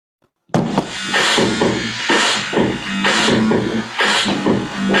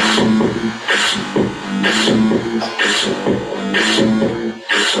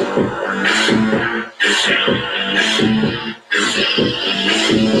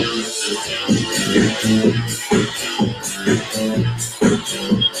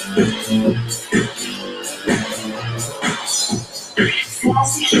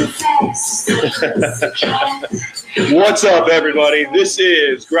What's up, everybody? This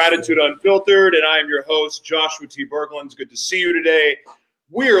is Gratitude Unfiltered, and I am your host, Joshua T. Berglund. Good to see you today.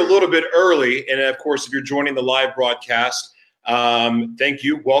 We are a little bit early, and of course, if you're joining the live broadcast, thank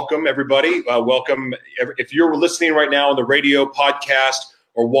you. Welcome, everybody. Welcome. If you're listening right now on the radio, podcast,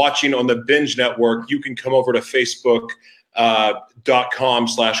 or watching on the Binge Network, you can come over to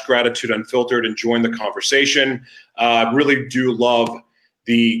Facebook.com/Gratitude Unfiltered and join the conversation. Really do love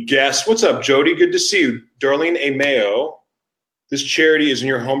the guests. What's up, Jody? Good to see you. Darlene A. Mayo. This charity is in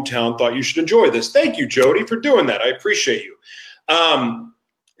your hometown. Thought you should enjoy this. Thank you, Jody, for doing that. I appreciate you.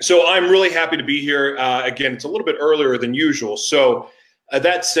 So I'm really happy to be here. Again, it's a little bit earlier than usual. So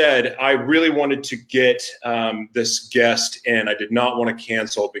that said, I really wanted to get this guest in. I did not want to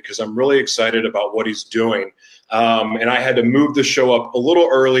cancel because I'm really excited about what he's doing. And I had to move the show up a little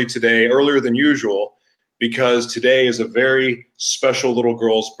early today, earlier than usual, because today is a very special little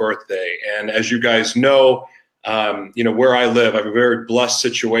girl's birthday. And as you guys know, where I live, I have a very blessed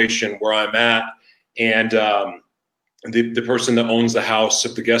situation where I'm at. And the person that owns the house,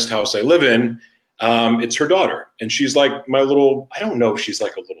 the guest house I live in, it's her daughter. And she's like my little, I don't know if she's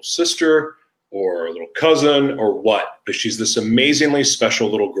like a little sister or a little cousin or what, but she's this amazingly special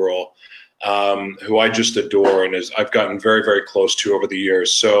little girl who I just adore and I've gotten very, very close to over the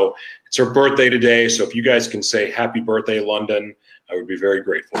years. So it's her birthday today. So if you guys can say happy birthday, London, I would be very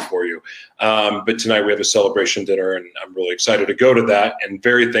grateful for you. But tonight we have a celebration dinner and I'm really excited to go to that and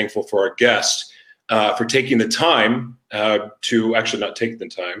very thankful for our guest for taking the time to actually not take the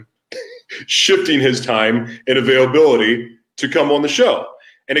time, shifting his time and availability to come on the show.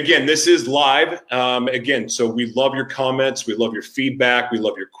 And again, this is live. So we love your comments. We love your feedback. We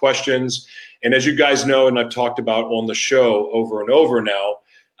love your questions. And as you guys know, and I've talked about on the show over and over now,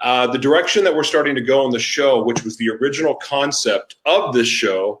 the direction that we're starting to go on the show, which was the original concept of this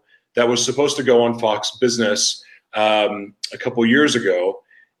show that was supposed to go on Fox Business a couple years ago,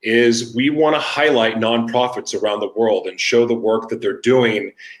 is we want to highlight nonprofits around the world and show the work that they're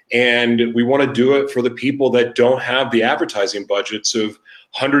doing. And we want to do it for the people that don't have the advertising budgets of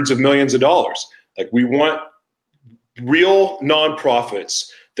hundreds of millions of dollars. Like, we want real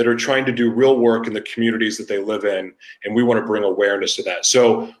nonprofits that are trying to do real work in the communities that they live in, and we want to bring awareness to that.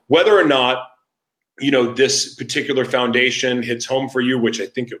 So whether or not, this particular foundation hits home for you, which I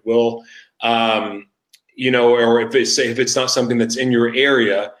think it will, or if it's not something that's in your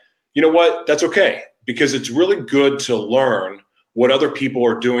area, you know what, that's okay, because it's really good to learn what other people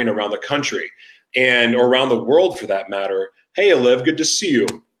are doing around the country and or around the world for that matter. Hey, Olive, good to see you.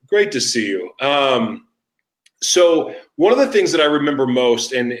 Great to see you. So one of the things that I remember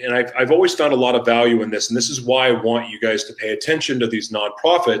most, and I've always found a lot of value in this, and this is why I want you guys to pay attention to these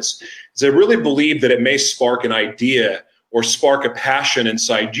nonprofits, is I really believe that it may spark an idea or spark a passion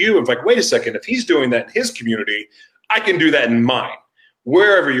inside you of like, wait a second, if he's doing that in his community, I can do that in mine,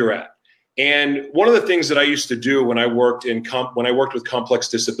 wherever you're at. And one of the things that I used to do when I worked with complex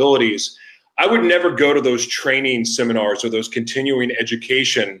disabilities, I would never go to those training seminars or those continuing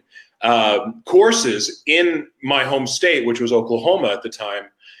education courses in my home state, which was Oklahoma at the time.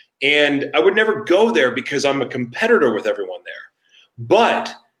 And I would never go there because I'm a competitor with everyone there.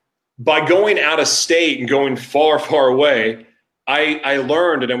 But by going out of state and going far, far away, I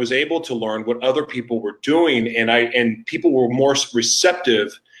learned and I was able to learn what other people were doing. And people were more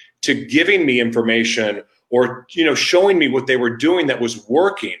receptive to giving me information or, showing me what they were doing that was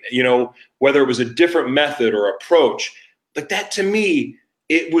working, whether it was a different method or approach. Like that, to me,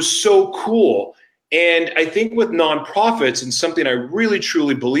 it was so cool. And I think with nonprofits, and something I really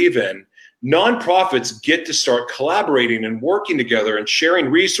truly believe in, nonprofits get to start collaborating and working together and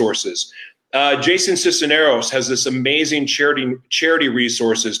sharing resources. Jason Cisneros has this amazing charity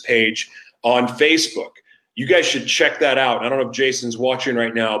resources page on Facebook. You guys should check that out. I don't know if Jason's watching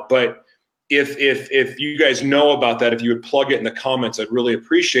right now, but if you guys know about that, if you would plug it in the comments, I'd really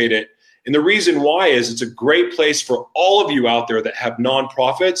appreciate it. And the reason why is it's a great place for all of you out there that have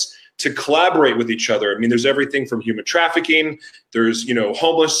nonprofits to collaborate with each other. I mean, there's everything from human trafficking, there's,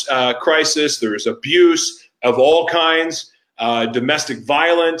 homeless crisis, there's abuse of all kinds, domestic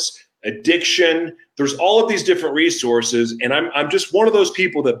violence, addiction. There's all of these different resources. And I'm just one of those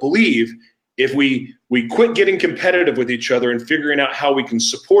people that believe if we quit getting competitive with each other and figuring out how we can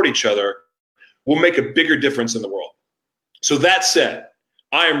support each other, we'll make a bigger difference in the world. So that said,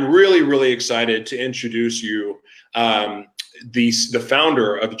 I am really, really excited to introduce you, the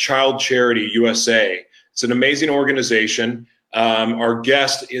founder of Child Charity USA. It's an amazing organization. Our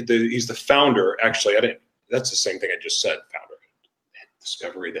guest, he's the founder. Actually, that's the same thing I just said. Founder,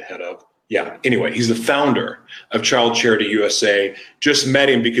 Discovery, the head of. Yeah. Anyway, he's the founder of Child Charity USA. Just met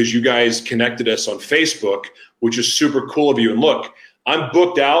him because you guys connected us on Facebook, which is super cool of you. And look, I'm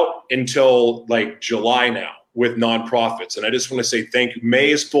booked out until like July now with nonprofits. And I just want to say thank you. May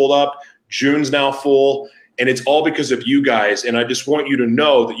is full up. June's now full. And it's all because of you guys. And I just want you to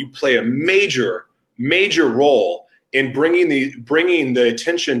know that you play a major, major role in bringing the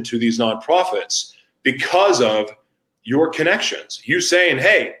attention to these nonprofits because of your connections. You saying,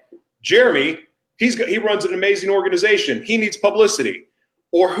 hey, Jeremy, he runs an amazing organization. He needs publicity,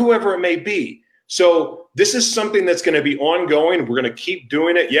 or whoever it may be. So this is something that's going to be ongoing. We're going to keep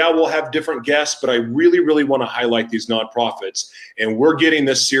doing it. Yeah, we'll have different guests, but I really, really want to highlight these nonprofits. And we're getting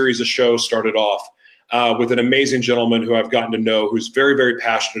this series of shows started off with an amazing gentleman who I've gotten to know, who's very, very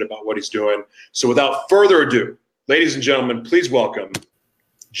passionate about what he's doing. So without further ado, ladies and gentlemen, please welcome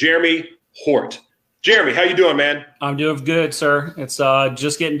Jeremy Hoort. Jeremy, how you doing, man? I'm doing good, sir. It's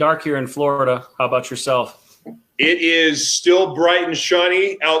just getting dark here in Florida. How about yourself? It is still bright and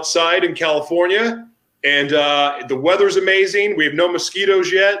shiny outside in California, and the weather's amazing. We have no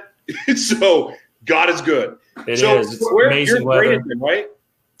mosquitoes yet, so God is good. It is. It's amazing weather. Bradenton, right?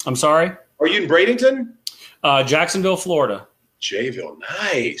 I'm sorry? Are you in Bradenton? Jacksonville, Florida. Jayville,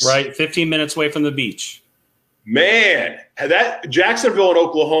 nice. Right, 15 minutes away from the beach. Man, that Jacksonville and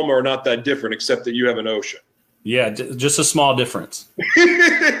Oklahoma are not that different, except that you have an ocean. Yeah, just a small difference.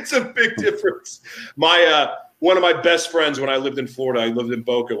 It's a big difference. One of my best friends when I lived in Florida, I lived in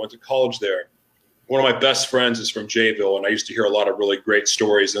Boca, went to college there. One of my best friends is from Jayville, and I used to hear a lot of really great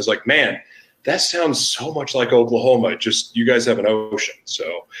stories. And I was like, man, that sounds so much like Oklahoma. Just you guys have an ocean.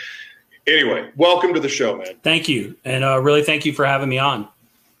 So anyway, welcome to the show, man. Thank you. And really thank you for having me on.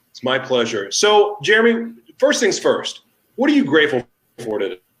 It's my pleasure. So, Jeremy, first things first, what are you grateful for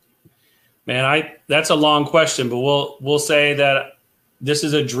today? Man, that's a long question, but we'll say that this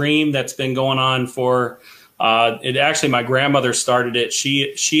is a dream that's been going on for actually my grandmother started it. She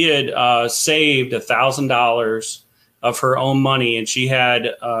had saved $1,000 of her own money, and she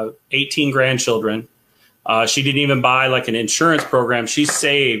had 18 grandchildren. She didn't even buy like an insurance program. She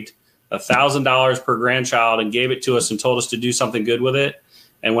saved $1,000 per grandchild and gave it to us and told us to do something good with it.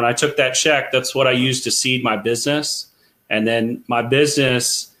 And when I took that check, that's what I used to seed my business. And then my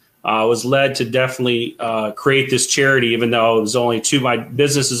business was led to definitely create this charity, even though it was my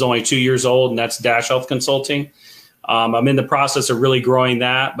business is only 2 years old, and that's Dash Health Consulting. I'm in the process of really growing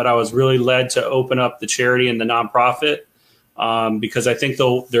that, but I was really led to open up the charity and the nonprofit because I think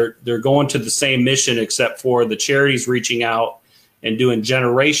they're going to the same mission, except for the charity's reaching out and doing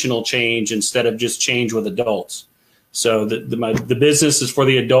generational change instead of just change with adults. So the business is for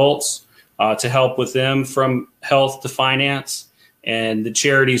the adults to help with them from health to finance, and the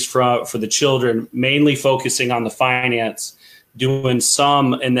charities for the children, mainly focusing on the finance, doing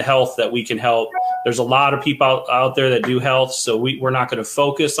some in the health that we can help. There's a lot of people out there that do health, so we're not going to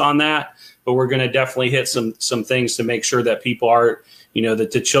focus on that, but we're going to definitely hit some things to make sure that people are, that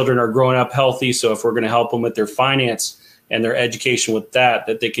the children are growing up healthy. So if we're going to help them with their finance and their education with that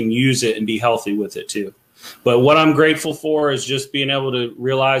they can use it and be healthy with it too. But what I'm grateful for is just being able to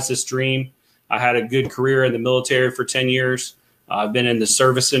realize this dream. I had a good career in the military for 10 years. I've been in the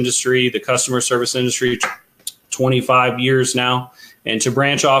service industry, the customer service industry, 25 years now. And to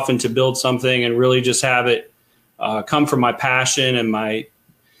branch off and to build something and really just have it come from my passion and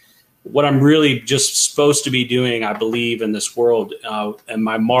what I'm really just supposed to be doing, I believe, in this world, and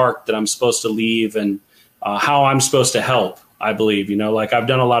my mark that I'm supposed to leave, and how I'm supposed to help, I believe. Like I've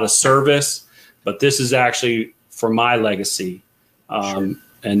done a lot of service, but this is actually for my legacy. Sure.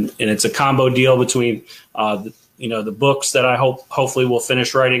 And it's a combo deal between, the books that I hopefully will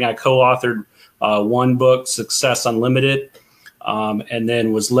finish writing. I co-authored one book, Success Unlimited, and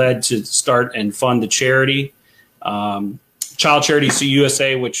then was led to start and fund the charity, Child Charity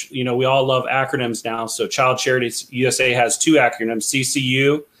USA, which, we all love acronyms now. So Child Charity USA has two acronyms,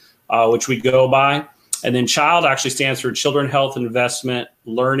 CCU, which we go by. And then CHILD actually stands for Children Health Investment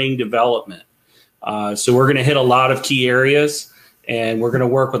Learning Development. So we're going to hit a lot of key areas, and we're going to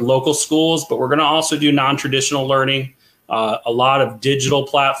work with local schools, but we're going to also do non-traditional learning, a lot of digital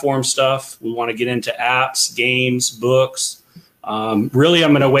platform stuff. We want to get into apps, games, books. Really,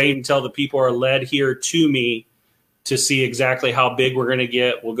 I'm going to wait until the people are led here to me to see exactly how big we're going to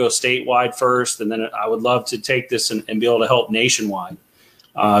get. We'll go statewide first, and then I would love to take this and be able to help nationwide.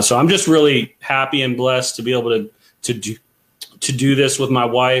 So I'm just really happy and blessed to be able to to do this with my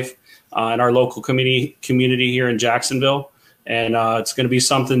wife and our local community here in Jacksonville. And it's going to be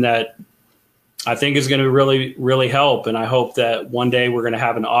something that I think is going to really, really help. And I hope that one day we're going to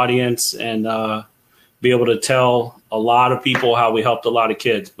have an audience and be able to tell a lot of people how we helped a lot of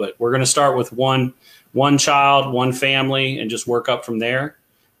kids. But we're going to start with one child, one family, and just work up from there.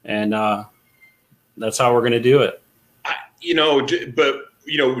 And that's how we're going to do it.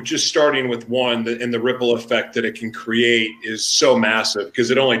 Just starting with one and the ripple effect that it can create is so massive,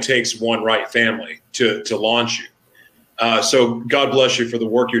 because it only takes one right family to launch you. So God bless you for the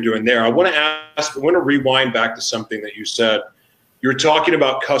work you're doing there. I want to rewind back to something that you said. You're talking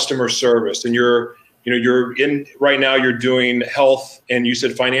about customer service, and you're in right now, you're doing health, and you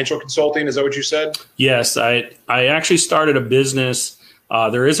said financial consulting. Is that what you said? Yes. I actually started a business.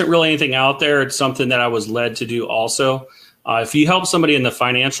 There isn't really anything out there. It's something that I was led to do also. If you help somebody in the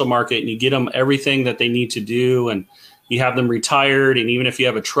financial market and you get them everything that they need to do, and you have them retired, and even if you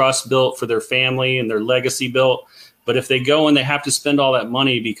have a trust built for their family and their legacy built, but if they go and they have to spend all that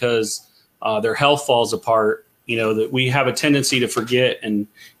money because their health falls apart, that we have a tendency to forget and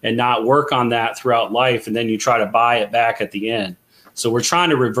not work on that throughout life. And then you try to buy it back at the end. So we're trying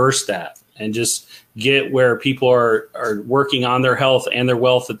to reverse that and just get where people are working on their health and their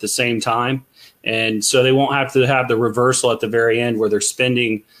wealth at the same time. And so they won't have to have the reversal at the very end where they're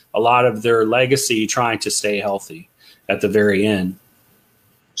spending a lot of their legacy trying to stay healthy at the very end.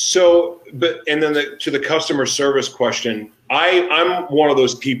 So, to the customer service question, I'm one of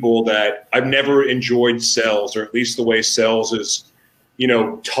those people that I've never enjoyed sales, or at least the way sales is,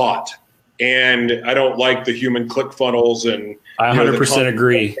 taught. And I don't like the human click funnels, and I 100%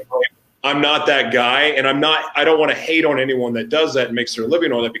 agree. I'm not that guy, and I don't want to hate on anyone that does that and makes their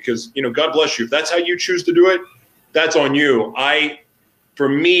living on it, because, God bless you. If that's how you choose to do it, that's on you. For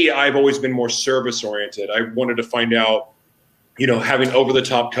me, I've always been more service oriented. I wanted to find out, having over the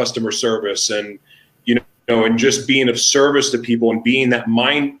top customer service and, and just being of service to people and being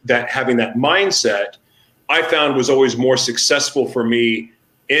having that mindset, I found was always more successful for me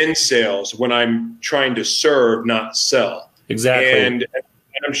in sales when I'm trying to serve, not sell. Exactly. And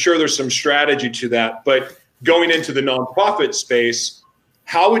I'm sure there's some strategy to that, but going into the nonprofit space,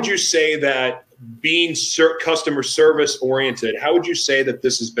 how would you say that being customer service oriented, how would you say that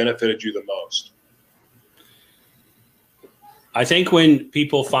this has benefited you the most? I think when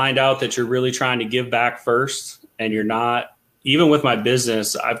people find out that you're really trying to give back first, and you're not, even with my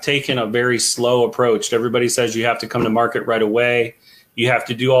business, I've taken a very slow approach. Everybody says you have to come to market right away. You have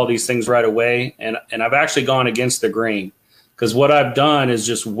to do all these things right away. And I've actually gone against the grain, because what I've done is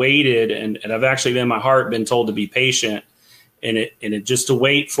just waited, and I've actually in my heart been told to be patient and it just to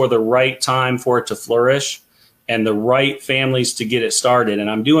wait for the right time for it to flourish and the right families to get it started. And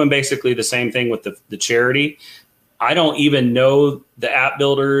I'm doing basically the same thing with the charity. I don't even know the app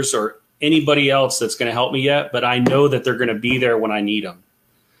builders or anybody else that's going to help me yet, but I know that they're going to be there when I need them.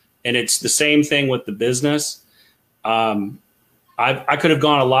 And it's the same thing with the business. I could have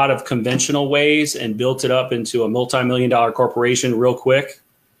gone a lot of conventional ways and built it up into a multi-million-dollar corporation real quick,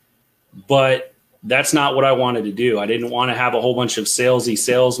 but that's not what I wanted to do. I didn't want to have a whole bunch of salesy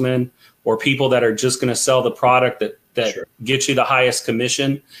salesmen or people that are just going to sell the product that Sure. gets you the highest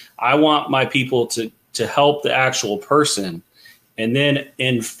commission. I want my people to help the actual person. And then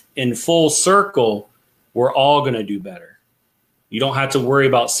in full circle, we're all going to do better. You don't have to worry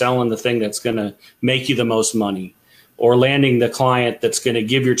about selling the thing that's going to make you the most money or landing the client that's going to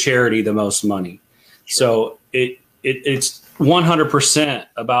give your charity the most money. So it's 100%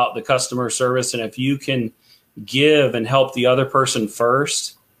 about the customer service. And if you can give and help the other person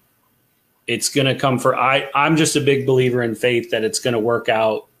first, it's going to come I'm just a big believer in faith that it's going to work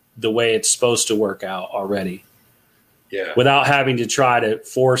out the way it's supposed to work out already. Yeah. Without having to try to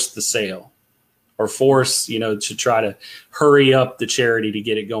force the sale or force, to try to hurry up the charity to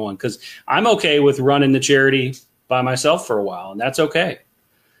get it going. Because I'm okay with running the charity by myself for a while, and that's okay.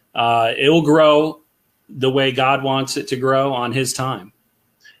 It will grow the way God wants it to grow on his time.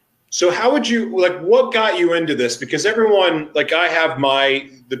 So how would you, what got you into this? Because everyone, I have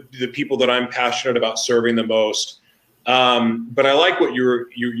the people that I'm passionate about serving the most. But I like what you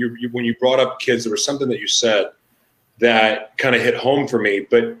when you brought up kids, there was something that you said that kind of hit home for me.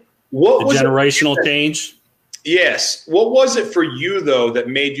 But what was generational change? Yes. What was it for you though that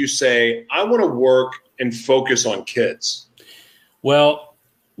made you say, I want to work and focus on kids? Well,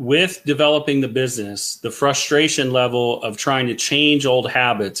 with developing the business, the frustration level of trying to change old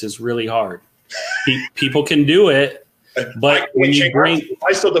habits is really hard. People can do it. But when you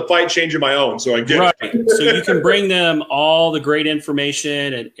I still have to fight changing my own, so I get it. So you can bring them all the great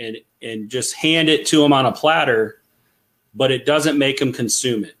information and just hand it to them on a platter. but it doesn't make them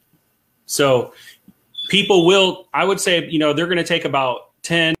consume it. So people will, I would say, they're going to take about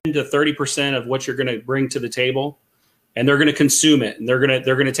 10 to 30% of what you're going to bring to the table, and they're going to consume it, and they're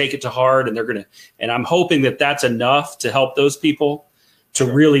going to take it to heart, and I'm hoping that that's enough to help those people to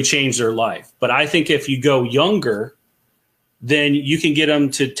really change their life. But I think if you go younger, then you can get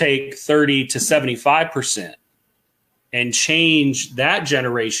them to take 30 to 75% and change that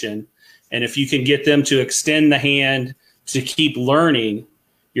generation. And if you can get them to extend the hand to keep learning,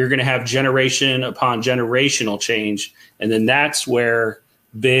 you're going to have generation upon generational change. And then that's where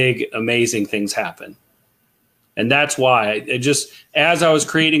big, amazing things happen. And that's why as I was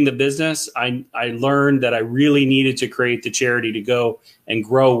creating the business, I learned that I really needed to create the charity to go and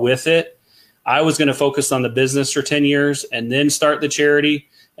grow with it. I was going to focus on the business for 10 years and then start the charity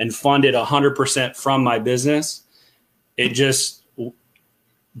and fund it 100% from my business.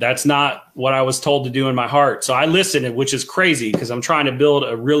 That's not what I was told to do in my heart. So I listened, which is crazy because I'm trying to build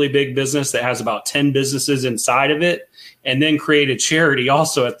a really big business that has about 10 businesses inside of it and then create a charity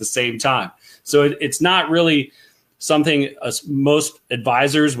also at the same time. So it's not really something most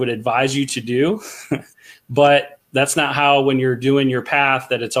advisors would advise you to do, but that's not how, when you're doing your path,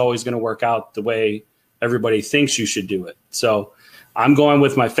 that it's always going to work out the way everybody thinks you should do it. So I'm going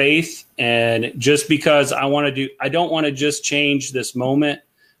with my faith, and just because I don't want to just change this moment.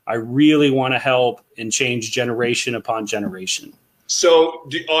 I really want to help and change generation upon generation. So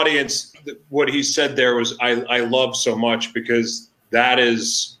the audience, what he said there was, I love so much, because that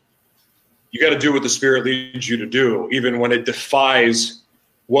is, you got to do what the Spirit leads you to do, even when it defies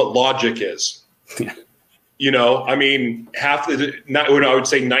what logic is. I mean, I would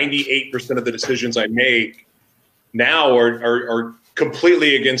say 98% of the decisions I make now are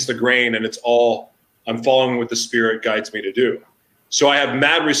completely against the grain, and it's all I'm following what the Spirit guides me to do. So I have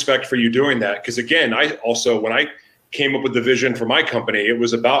mad respect for you doing that, because again, I also, when I came up with the vision for my company, it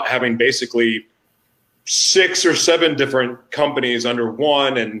was about having basically 6 or 7 different companies under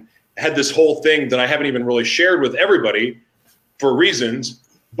one, and had this whole thing that I haven't even really shared with everybody for reasons,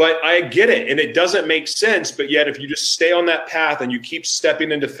 but I get it. And it doesn't make sense. But yet, if you just stay on that path and you keep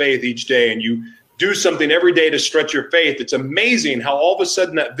stepping into faith each day, and you do something every day to stretch your faith, it's amazing how all of a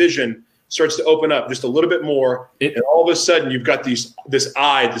sudden that vision starts to open up just a little bit more. And all of a sudden you've got this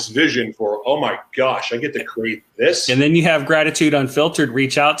vision for, oh my gosh, I get to create this. And then you have Gratitude Unfiltered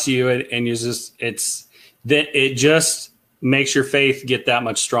reach out to you, and it just makes your faith get that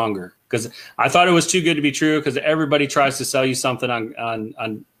much stronger. Because I thought it was too good to be true, because everybody tries to sell you something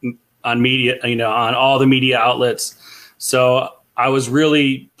on media, on all the media outlets. So I was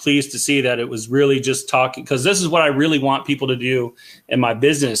really pleased to see that it was really just talking, because this is what I really want people to do in my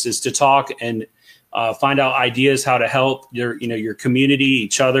business, is to talk and find out ideas how to help your community,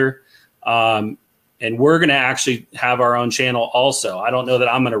 each other. And we're going to actually have our own channel also. I don't know that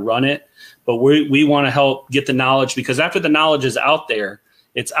I'm going to run it, but we want to help get the knowledge, because after the knowledge is out there,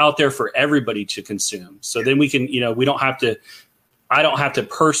 it's out there for everybody to consume. So then we can, I don't have to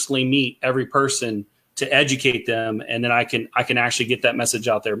personally meet every person to educate them, and then I can actually get that message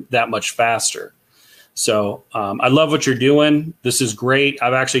out there that much faster. So I love what you're doing. This is great.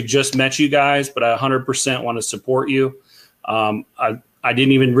 I've actually just met you guys, but I 100% want to support you. I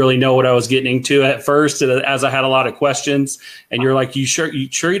didn't even really know what I was getting into at first, as I had a lot of questions. And you're like, you sure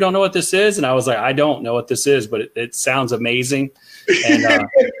you don't know what this is? And I was like, I don't know what this is, but it sounds amazing. And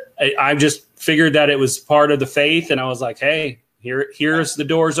I just figured that it was part of the faith. And I was like, hey, here's the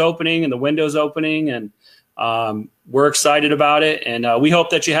doors opening and the windows opening, and we're excited about it. And we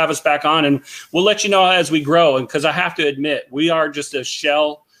hope that you have us back on, and we'll let you know as we grow. And because I have to admit, we are just a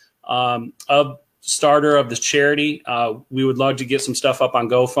shell of starter of the charity. We would love to get some stuff up on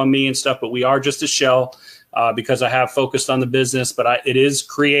GoFundMe and stuff, but we are just a shell because I have focused on the business. But it is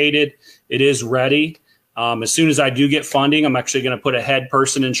created, it is ready. As soon as I do get funding, I'm actually going to put a head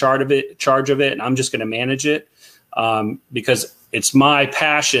person in charge of it, and I'm just going to manage it. Because it's my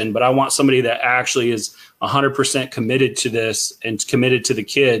passion, but I want somebody that actually is 100% committed to this and committed to the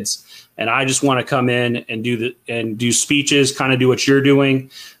kids. And I just want to come in and do speeches, kind of do what you're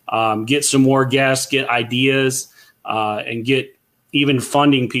doing, get some more guests, get ideas, and get even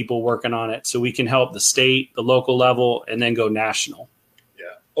funding people working on it, so we can help the state, the local level, and then go national. Yeah.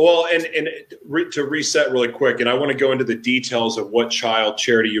 Well, and to reset really quick, and I want to go into the details of what Child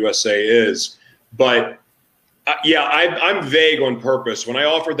Charity USA is, but I'm vague on purpose. When I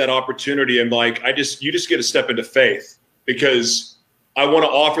offered that opportunity, I'm like, you just get to step into faith, because I want to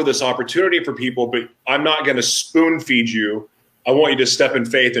offer this opportunity for people, but I'm not going to spoon feed you. I want you to step in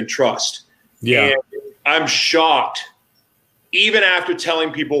faith and trust. Yeah. And I'm shocked, even after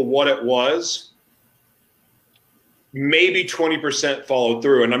telling people what it was, maybe 20% followed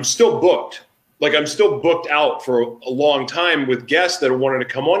through, and I'm still booked. Like I'm still booked out for a long time with guests that wanted to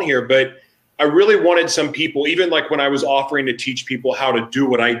come on here, but I really wanted some people, even like when I was offering to teach people how to do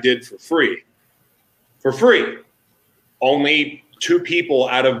what I did for free, only 2 people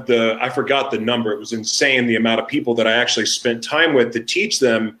out of I forgot the number. It was insane the amount of people that I actually spent time with to teach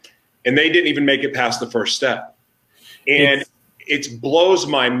them, and they didn't even make it past the first step. And it blows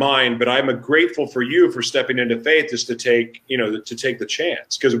my mind, but I'm grateful for you for stepping into faith just to take the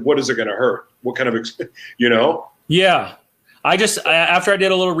chance, because what is it going to hurt? What kind of, Yeah. After I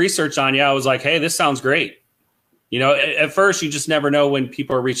did a little research on you, I was like, hey, this sounds great. At first you just never know when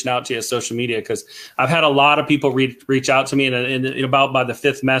people are reaching out to you on social media, because I've had a lot of people reach out to me and about by the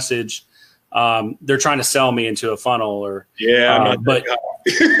 5th message, they're trying to sell me into a funnel or, but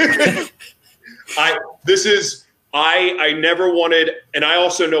I never wanted, and I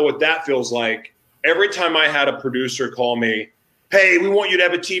also know what that feels like. Every time I had a producer call me, hey, we want you to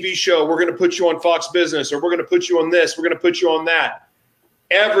have a TV show. We're going to put you on Fox Business, or we're going to put you on this. We're going to put you on that.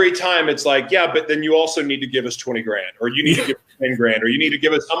 Every time it's like, yeah, but then you also need to give us 20 grand, or you need to give us 10 grand, or you need to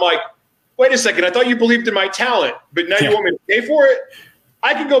give us, I'm like, wait a second. I thought you believed in my talent, but now you want me to pay for it?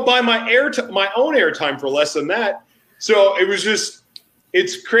 I could go buy my own airtime for less than that. So it was just,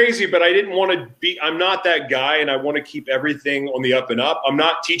 it's crazy, but I didn't want to I'm not that guy, and I want to keep everything on the up and up. I'm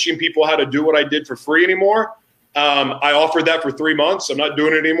not teaching people how to do what I did for free anymore. I offered that for 3 months. I'm not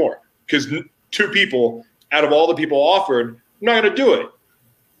doing it anymore, because 2 people out of all the people offered, I'm not going to do it.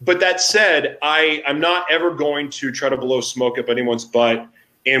 But that said, I'm not ever going to try to blow smoke up anyone's butt.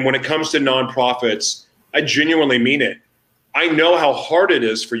 And when it comes to nonprofits, I genuinely mean it. I know how hard it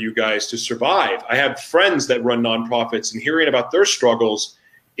is for you guys to survive. I have friends that run nonprofits, and hearing about their struggles,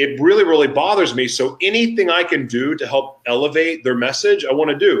 it really, really bothers me. So anything I can do to help elevate their message, I want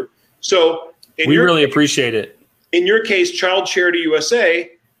to do. So we really appreciate it. In your case, Child Charity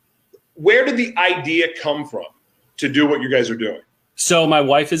USA, where did the idea come from to do what you guys are doing? So my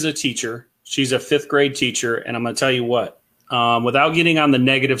wife is a teacher. She's a 5th grade teacher. And I'm going to tell you what, without getting on the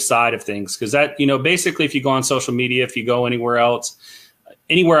negative side of things, because that, basically if you go on social media, if you go anywhere else,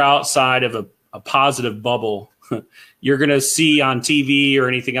 anywhere outside of a positive bubble, you're going to see on TV or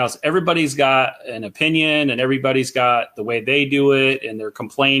anything else, everybody's got an opinion and everybody's got the way they do it, and they're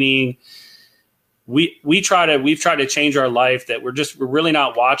complaining. We've tried to change our life, that we're really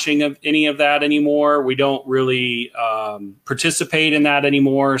not watching any of that anymore. We don't really participate in that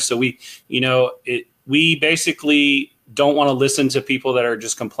anymore. So we basically don't want to listen to people that are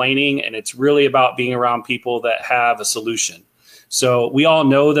just complaining, and it's really about being around people that have a solution. So we all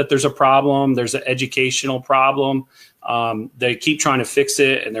know that there's a problem. There's an educational problem. They keep trying to fix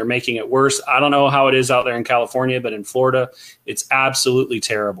it, and they're making it worse. I don't know how it is out there in California, but in Florida, it's absolutely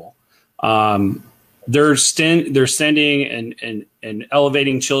terrible. They're sending and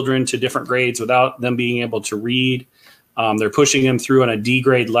elevating children to different grades without them being able to read. They're pushing them through on a D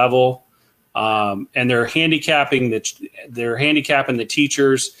grade level, and they're handicapping the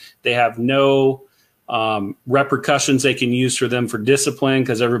teachers. They have no repercussions they can use for them for discipline,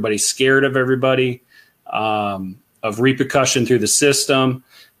 because everybody's scared of everybody, of repercussion through the system.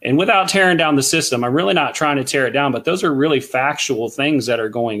 And without tearing down the system, I'm really not trying to tear it down, but those are really factual things that are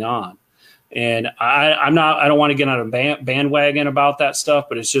going on. And I don't want to get on a bandwagon about that stuff,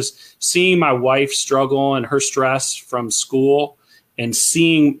 but it's just seeing my wife struggle and her stress from school, and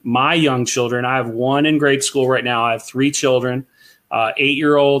seeing my young children. I have 1 in grade school right now. I have 3 children,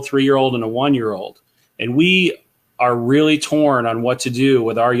 8-year-old, 3-year-old, and a 1-year-old. And we are really torn on what to do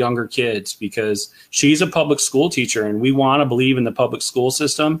with our younger kids, because she's a public school teacher, and we want to believe in the public school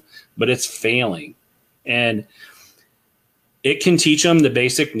system, but it's failing. And it can teach them the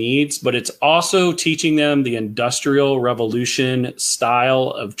basic needs, but it's also teaching them the Industrial Revolution style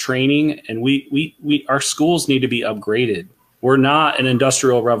of training. And our schools need to be upgraded. We're not an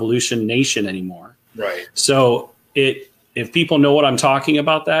Industrial Revolution nation anymore. Right. So if people know what I'm talking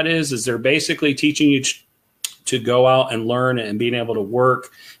about, that is they're basically teaching you to go out and learn and being able to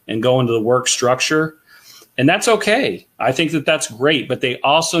work and go into the work structure. And that's okay. I think that that's great, but they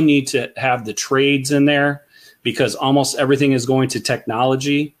also need to have the trades in there, because almost everything is going to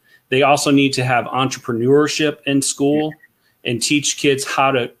technology. They also need to have entrepreneurship in school and teach kids how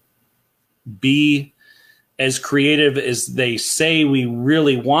to be as creative as they say we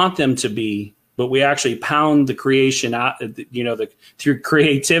really want them to be, but we actually pound the creation out, through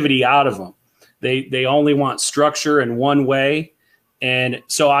creativity out of them. They only want structure in one way. And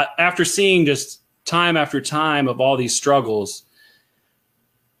so after seeing just time after time of all these struggles,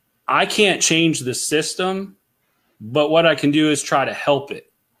 I can't change the system, but what I can do is try to help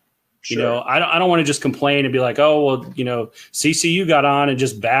it. You know, I don't want to just complain and be like, oh, well, you know, CCU got on and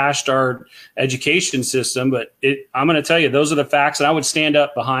just bashed our education system. But I'm going to tell you, those are the facts. And I would stand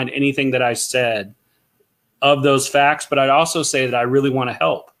up behind anything that I said of those facts. But I'd also say that I really want to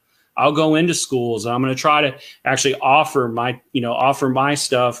help. I'll go into schools and I'm going to try to actually offer my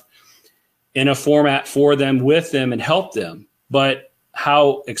stuff in a format for them, with them, and help them. But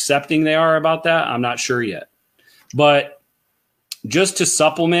how accepting they are about that, I'm not sure yet. But just to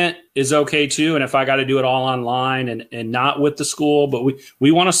supplement is okay too. And if I got to do it all online and not with the school, but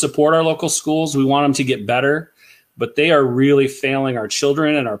we want to support our local schools. We want them to get better, but they are really failing our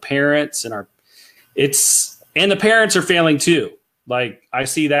children and our parents and the parents are failing too. Like, I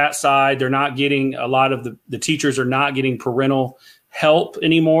see that side. They're not getting, a lot of the teachers are not getting parental help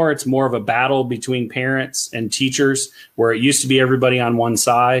anymore. It's more of a battle between parents and teachers, where it used to be everybody on one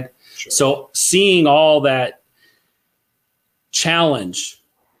side. Sure. So seeing all that challenge,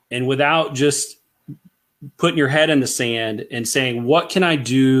 and without just putting your head in the sand and saying, what can I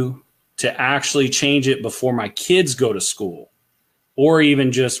do to actually change it before my kids go to school? Or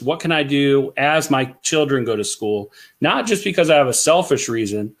even just, what can I do as my children go to school? Not just because I have a selfish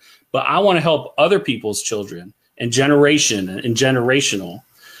reason, but I want to help other people's children and generational.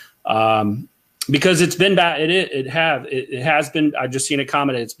 Because it's been bad. It has been. I've just seen a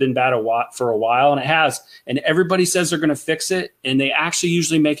comment. It's been bad for a while, and it has. And everybody says they're going to fix it, and they actually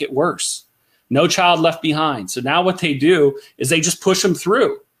usually make it worse. No child left behind. So now what they do is they just push them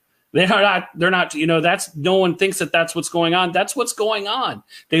through. They're not. You know, no one thinks that that's what's going on. That's what's going on.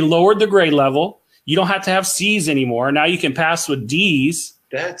 They lowered the grade level. You don't have to have C's anymore. Now you can pass with D's.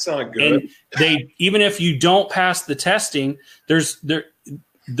 That's not good. And even if you don't pass the testing,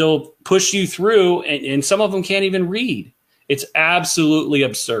 they'll push you through, and some of them can't even read. It's absolutely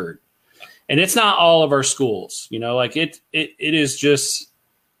absurd. And it's not all of our schools, you know, like it is just,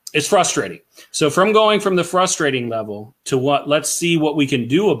 it's frustrating. So from going from the frustrating level to let's see what we can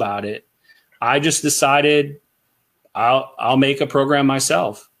do about it, I just decided I'll make a program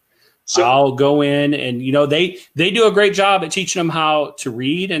myself. So I'll go in and, you know, they do a great job at teaching them how to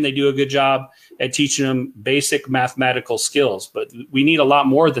read, and they do a good job at teaching them basic mathematical skills, but we need a lot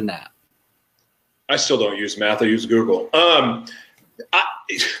more than that. I still don't use math. I use Google. The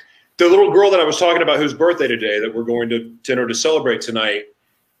little girl that I was talking about, whose birthday today, that we're going to dinner to celebrate tonight,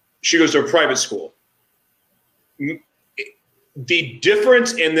 she goes to a private school. The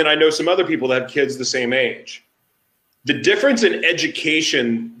difference, and then I know some other people that have kids the same age, the difference in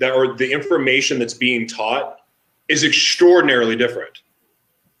education or the information that's being taught is extraordinarily different.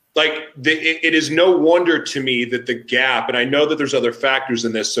 Like, it is no wonder to me that the gap, and I know that there's other factors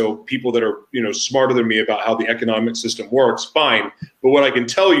in this, so people that are, you know, smarter than me about how the economic system works, fine. But what I can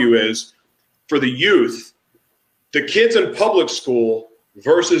tell you is, for the youth, the kids in public school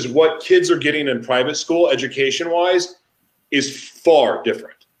versus what kids are getting in private school, education-wise, is far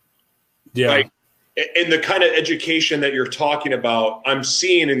different. Yeah. Like, and the kind of education that you're talking about, I'm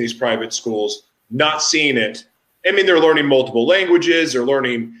seeing in these private schools, not seeing it. I mean, they're learning multiple languages. They're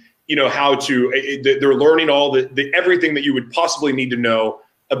learning, you know, they're learning all the everything that you would possibly need to know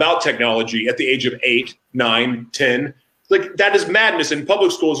about technology at the age of 8, 9, 10. Like, that is madness. In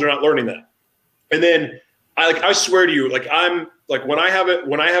public schools, they're not learning that. And then I swear to you, like, I'm like, when I have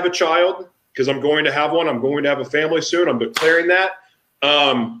a child, because I'm going to have one, I'm going to have a family soon, I'm declaring that.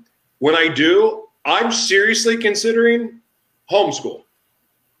 When I do, I'm seriously considering homeschool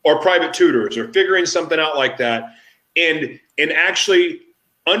or private tutors or figuring something out like that, and actually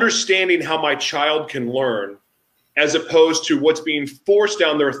understanding how my child can learn, as opposed to what's being forced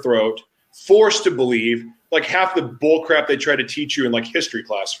down their throat, forced to believe, like half the bull crap they try to teach you in, like, history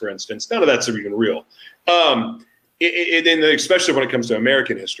class, for instance. None of that's even real. And especially when it comes to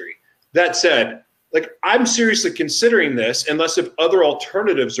American history. That said, like, I'm seriously considering this, unless if other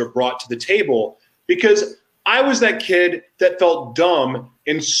alternatives are brought to the table, because I was that kid that felt dumb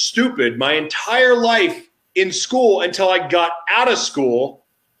and stupid my entire life in school until I got out of school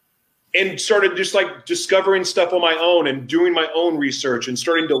and started just, like, discovering stuff on my own and doing my own research and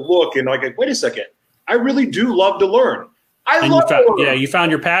starting to look and, like, wait a second, I really do love to learn. You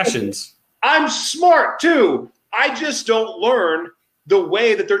found your passions. I'm smart too. I just don't learn the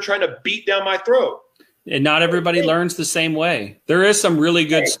way that they're trying to beat down my throat. And not everybody learns the same way. There is some really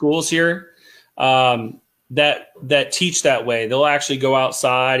good schools here that teach that way. They'll actually go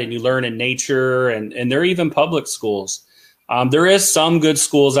outside and you learn in nature, and they're even public schools. There is some good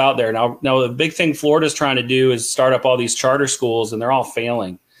schools out there. Now the big thing Florida's trying to do is start up all these charter schools, and they're all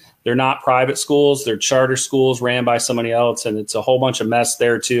failing. They're not private schools. They're charter schools ran by somebody else, and it's a whole bunch of mess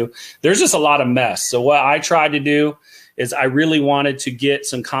there too. There's just a lot of mess. So what I tried to do is I really wanted to get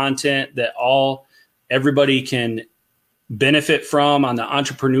some content that everybody can benefit from on the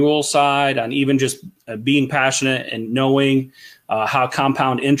entrepreneurial side, on even just being passionate and knowing how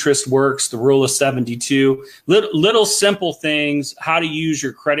compound interest works, the rule of 72, little simple things, how to use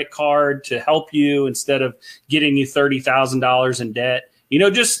your credit card to help you instead of getting you $30,000 in debt.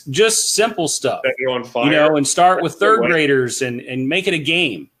 Just simple stuff, and start with third graders and make it a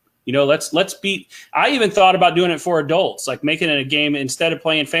game. Let's beat. I even thought about doing it for adults, like making it a game instead of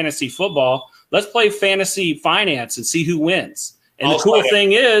playing fantasy football. Let's play fantasy finance and see who wins. And the cool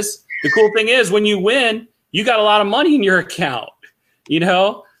thing is when you win, you got a lot of money in your account.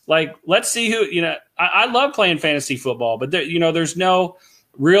 Let's see who. I love playing fantasy football, but there's no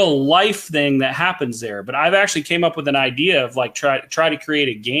real life thing that happens there. But I've actually came up with an idea of try to create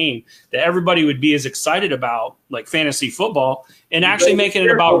a game that everybody would be as excited about, like fantasy football, and actually making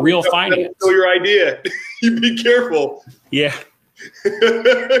it about real finance. Steal your idea. You be careful. Yeah.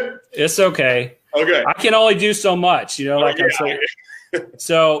 It's okay. Okay. I can only do so much, I'm saying.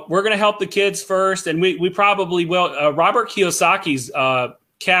 So we're going to help the kids first. And we probably will. Robert Kiyosaki's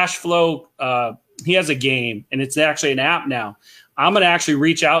cash flow, he has a game, and it's actually an app now. I'm going to actually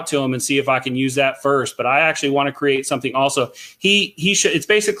reach out to him and see if I can use that first. But I actually want to create something also. It's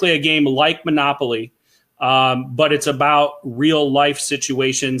basically a game like Monopoly, but it's about real life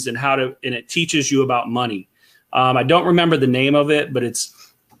situations and and it teaches you about money. I don't remember the name of it, but it's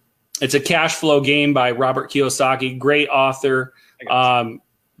a cash flow game by Robert Kiyosaki, great author.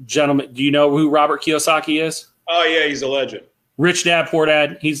 Gentlemen, do you know who Robert Kiyosaki is? Oh yeah, he's a legend. Rich Dad, Poor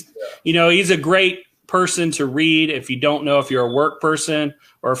Dad. He's a great person to read if you don't know if you're a work person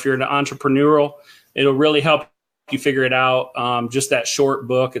or if you're an entrepreneurial. It'll really help you figure it out. Just that short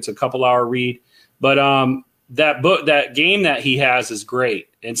book, it's a couple-hour read, but that game that he has is great,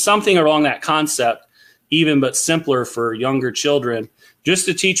 and something along that concept, even but simpler for younger children, just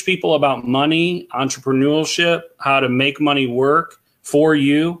to teach people about money, entrepreneurship, how to make money work for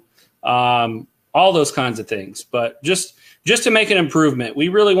you, all those kinds of things. But just to make an improvement, we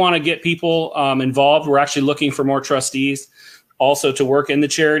really want to get people involved. We're actually looking for more trustees also to work in the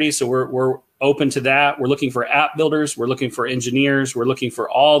charity. So we're open to that. We're looking for app builders. We're looking for engineers. We're looking for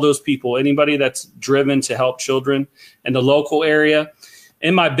all those people, anybody that's driven to help children in the local area.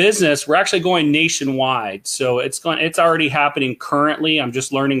 In my business, we're actually going nationwide. So it's already happening currently. I'm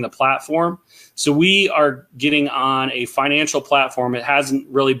just learning the platform. So we are getting on a financial platform. It hasn't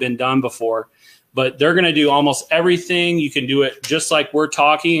really been done before, but they're going to do almost everything. You can do it just like we're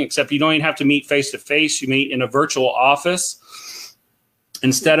talking, except you don't even have to meet face to face. You meet in a virtual office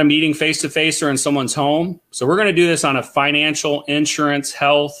instead of meeting face to face or in someone's home. So we're going to do this on a financial, insurance,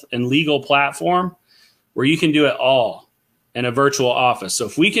 health, and legal platform where you can do it all in a virtual office. So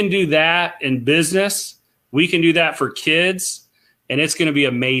if we can do that in business, we can do that for kids, and it's going to be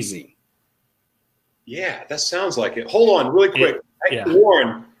amazing. Yeah, that sounds like it. Hold on really quick.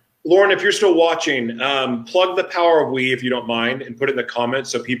 Lauren, if you're still watching, plug the Power of We, if you don't mind, and put it in the comments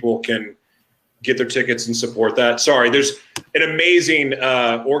so people can get their tickets and support that. Sorry, there's an amazing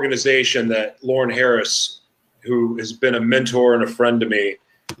organization that Lauren Harris, who has been a mentor and a friend to me,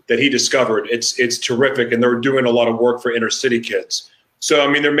 that he discovered. It's terrific, and they're doing a lot of work for inner city kids. So,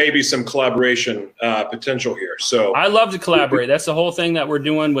 I mean, there may be some collaboration potential here. So I love to collaborate. That's the whole thing that we're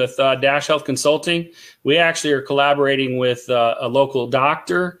doing with Dash Health Consulting. We actually are collaborating with a local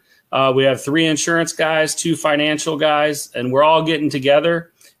doctor. We have 3 insurance guys, 2 financial guys, and we're all getting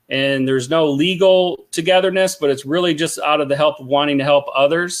together. And there's no legal togetherness, but it's really just out of the help of wanting to help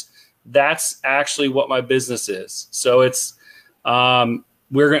others. That's actually what my business is. So it's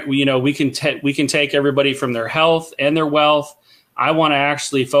we can take everybody from their health and their wealth. I want to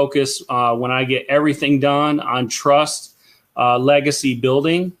actually focus when I get everything done on trust, legacy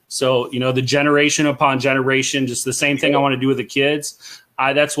building. So, the generation upon generation, just the same thing I want to do with the kids.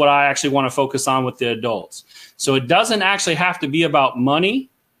 That's what I actually want to focus on with the adults. So it doesn't actually have to be about money.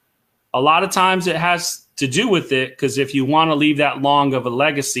 A lot of times it has to do with it, because if you want to leave that long of a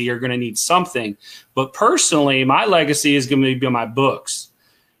legacy, you're going to need something. But personally, my legacy is going to be my books.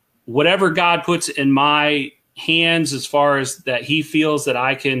 Whatever God puts in my hands as far as that he feels that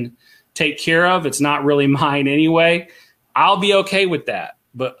I can take care of, it's not really mine anyway, I'll be okay with that.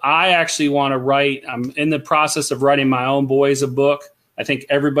 But I actually want to write. I'm in the process of writing my own boys a book. I think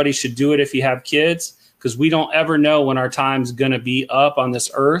everybody should do it if you have kids, because we don't ever know when our time's going to be up on this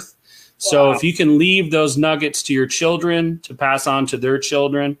earth. So if you can leave those nuggets to your children to pass on to their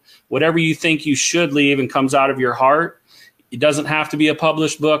children, whatever you think you should leave and comes out of your heart, it doesn't have to be a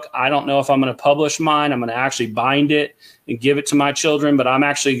published book. I don't know if I'm going to publish mine. I'm going to actually bind it and give it to my children, but I'm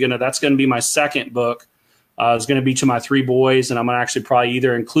actually that's going to be my second book. is going to be to my 3 boys, and I'm going to actually probably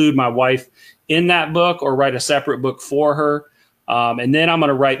either include my wife in that book or write a separate book for her. And then I'm going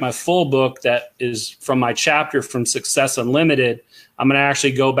to write my full book that is from my chapter from Success Unlimited. I'm going to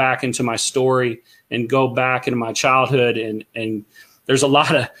actually go back into my story and go back into my childhood. And there's a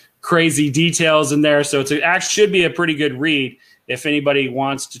lot of crazy details in there. So it actually should be a pretty good read. If anybody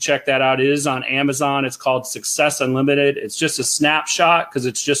wants to check that out, it is on Amazon. It's called Success Unlimited. It's just a snapshot because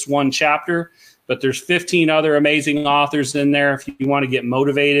it's just one chapter, but there's 15 other amazing authors in there. If you want to get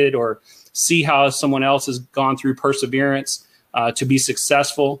motivated or see how someone else has gone through perseverance to be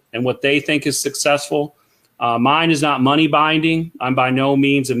successful and what they think is successful. Mine is not money binding. I'm by no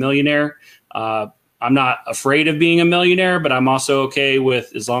means a millionaire. I'm not afraid of being a millionaire, but I'm also okay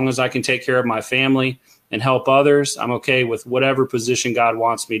with, as long as I can take care of my family and help others, I'm okay with whatever position God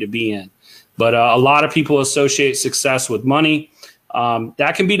wants me to be in. But a lot of people associate success with money.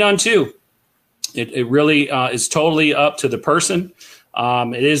 That can be done too. It really is totally up to the person.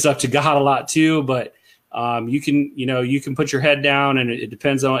 It is up to God a lot too, but you can put your head down, and it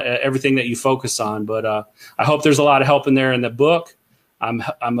depends on everything that you focus on. But I hope there's a lot of help in there in the book.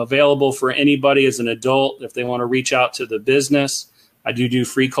 I'm available for anybody as an adult if they want to reach out to the business. I do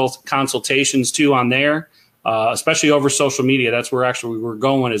free consultations too on there, especially over social media. That's where actually we're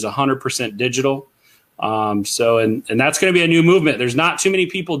going, is 100% digital. And that's going to be a new movement. There's not too many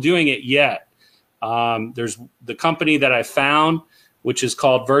people doing it yet. There's the company that I found, which is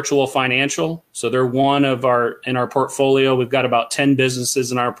called Virtual Financial. So they're one of in our portfolio. We've got about 10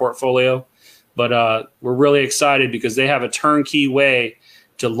 businesses in our portfolio, but we're really excited because they have a turnkey way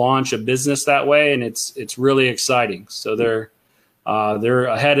to launch a business that way. And it's really exciting. So they're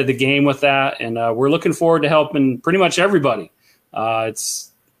ahead of the game with that. And we're looking forward to helping pretty much everybody.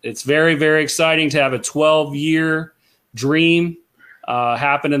 It's very, very exciting to have a 12-year dream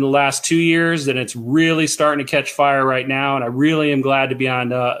happened in the last 2 years, and it's really starting to catch fire right now. And I really am glad to be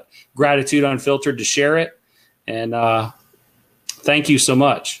on Gratitude Unfiltered to share it. And thank you so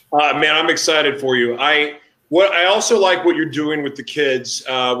much. Man, I'm excited for you. I also like what you're doing with the kids,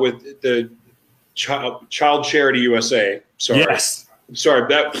 with the Child Charity USA. Sorry. Yes. Sorry,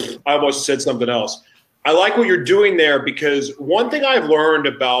 that I almost said something else. I like what you're doing there because one thing I've learned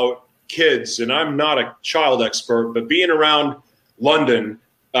about kids, and I'm not a child expert, but being around London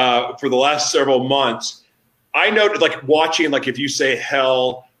for the last several months, I know, like watching, like if you say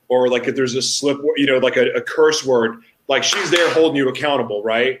hell or like if there's a slip, like a curse word, like she's there holding you accountable,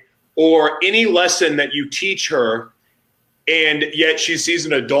 right? Or any lesson that you teach her, and yet she sees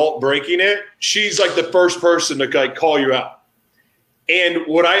an adult breaking it, she's like the first person to like call you out. And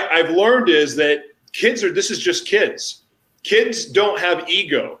what I've learned is that this is just kids. Kids don't have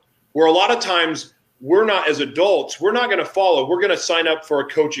ego, where a lot of times we're not, as adults, we're not going to follow. We're going to sign up for a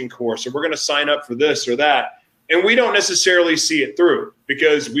coaching course, or we're going to sign up for this or that. And we don't necessarily see it through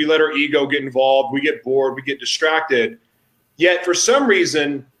because we let our ego get involved. We get bored. We get distracted. Yet for some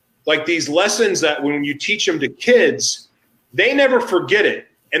reason, like these lessons that when you teach them to kids, they never forget it.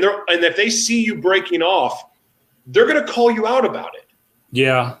 And if they see you breaking off, they're going to call you out about it.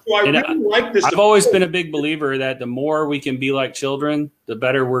 Yeah. So I really like this. I've always been a big believer that the more we can be like children, the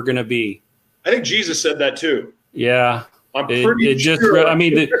better we're going to be. I think Jesus said that too. Yeah. I'm pretty sure. I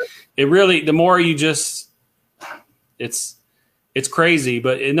mean, it really, the more you just, it's crazy,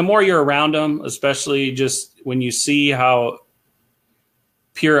 but the more you're around them, especially just when you see how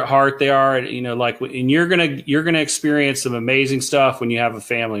pure at heart they are, and you're going to experience some amazing stuff when you have a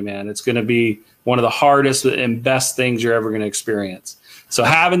family, man. It's going to be one of the hardest and best things you're ever going to experience. So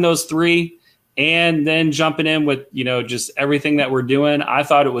having those 3 and then jumping in with, just everything that we're doing, I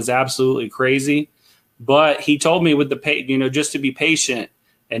thought it was absolutely crazy. But he told me with just to be patient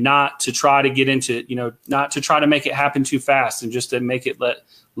and not to try to get into, not to try to make it happen too fast, and just to make it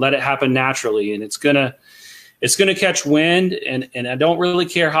let it happen naturally. And it's going to catch wind, and I don't really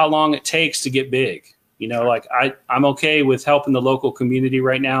care how long it takes to get big. Like I'm okay with helping the local community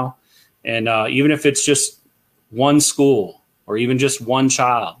right now. And even if it's just one school or even just one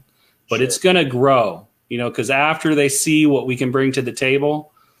child, but sure, it's going to grow, because after they see what we can bring to the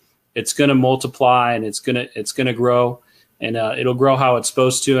table, it's going to multiply, and it's going to grow, and it'll grow how it's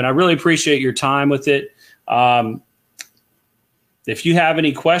supposed to. And I really appreciate your time with it. If you have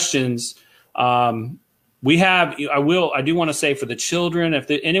any questions, I do want to say for the children, if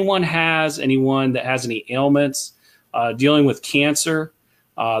anyone that has any ailments, dealing with cancer,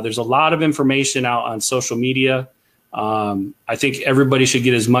 there's a lot of information out on social media. I think everybody should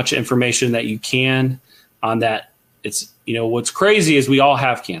get as much information that you can on that. It's, what's crazy is we all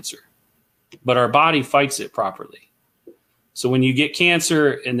have cancer, but our body fights it properly. So when you get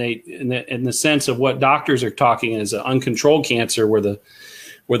cancer in the sense of what doctors are talking is an uncontrolled cancer where the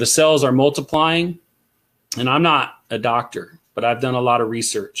cells are multiplying, and I'm not a doctor, but I've done a lot of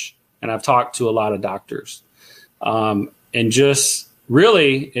research and I've talked to a lot of doctors. And just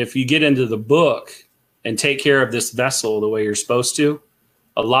really, if you get into the book and take care of this vessel the way you're supposed to,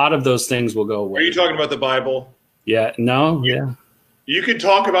 a lot of those things will go away. Are you talking about the Bible? Yeah. No. Yeah. You can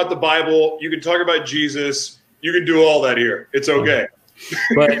talk about the Bible. You can talk about Jesus. You can do all that here. It's okay.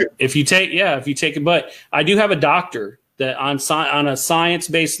 But if you take, but I do have a doctor that on a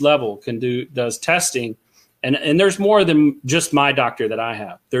science-based level does testing. And there's more than just my doctor that I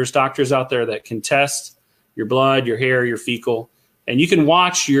have. There's doctors out there that can test your blood, your hair, your fecal, and you can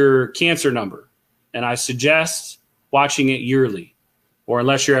watch your cancer number. And I suggest watching it yearly, or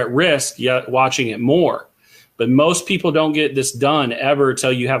unless you're at risk, watching it more. But most people don't get this done ever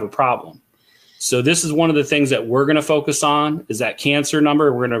until you have a problem. So this is one of the things that we're going to focus on is that cancer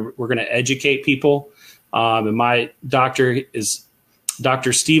number. We're going to educate people. And my doctor is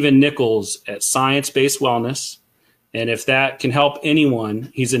Dr. Stephen Nichols at Science Based Wellness. And if that can help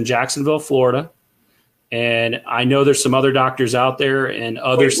anyone, he's in Jacksonville, Florida. And I know there's some other doctors out there in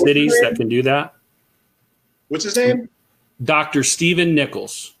other cities that can do that. What's his name? Dr. Stephen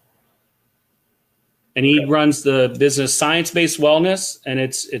Nichols. And he runs the business Science Based Wellness. And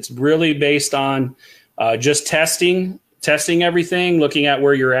it's really based on just testing everything, looking at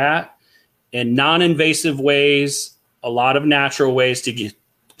where you're at in non-invasive ways, a lot of natural ways to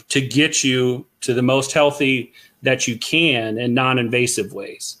get you to the most healthy that you can in non-invasive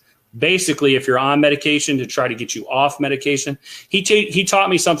ways. Basically, if you're on medication, to try to get you off medication. He taught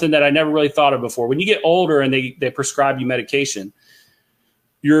me something that I never really thought of before. When you get older and they prescribe you medication,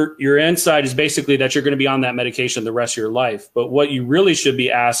 your insight is basically that you're going to be on that medication the rest of your life. But what you really should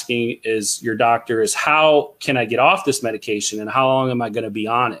be asking is your doctor is, how can I get off this medication and how long am I going to be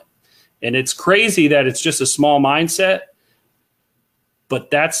on it? And it's crazy that it's just a small mindset, but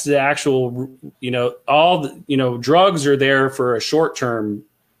that's the actual, drugs are there for a short-term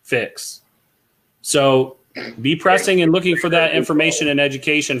fix. So be pressing and looking for that information and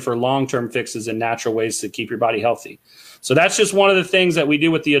education for long-term fixes and natural ways to keep your body healthy. So that's just one of the things that we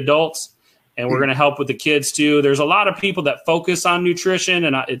do with the adults, and we're going to help with the kids too. There's a lot of people that focus on nutrition,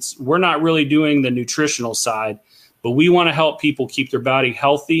 and we're not really doing the nutritional side, but we want to help people keep their body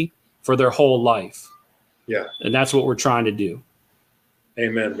healthy for their whole life. Yeah. And that's what we're trying to do.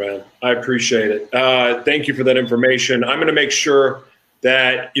 Amen, Brian. I appreciate it. Thank you for that information. I'm going to make sure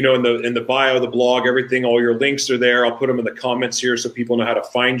that, in the bio of the blog, everything, all your links are there. I'll put them in the comments here so people know how to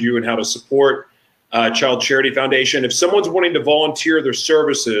find you and how to support Child Charity Foundation. If someone's wanting to volunteer their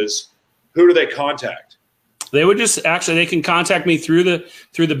services, who do they contact? They would they can contact me through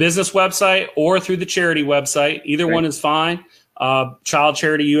the business website or through the charity website. Either one is fine. Child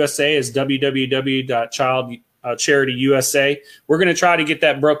Charity USA is www.childcharityusa. We're going to try to get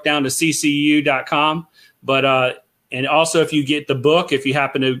that broke down to ccu.com. But and also, if you get the book, if you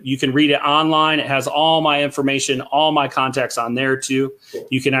you can read it online. It has all my information, all my contacts on there too.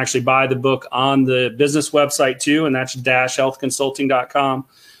 You can actually buy the book on the business website too, and that's -healthconsulting.com.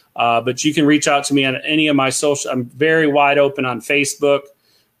 But you can reach out to me on any of my social. I'm very wide open on Facebook,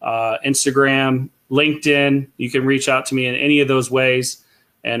 Instagram, LinkedIn. You can reach out to me in any of those ways.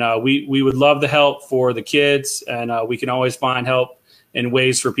 And we would love the help for the kids. And we can always find help in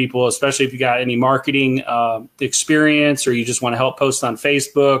ways for people, especially if you got any marketing experience, or you just want to help post on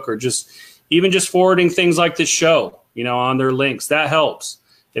Facebook, or just forwarding things like this show, on their links. That helps.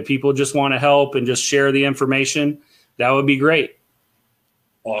 If people just want to help and just share the information, that would be great.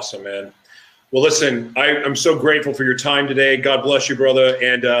 Awesome, man. Well, listen, I'm so grateful for your time today. God bless you, brother.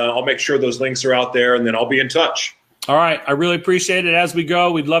 And I'll make sure those links are out there, and then I'll be in touch. All right. I really appreciate it. As we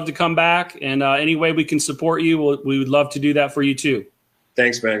go, we'd love to come back. And any way we can support you, we would love to do that for you too.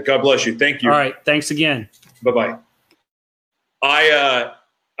 Thanks, man. God bless you. Thank you. All right. Thanks again. Bye-bye. I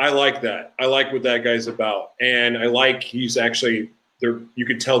like that. I like what that guy's about. And I like he's actually there. You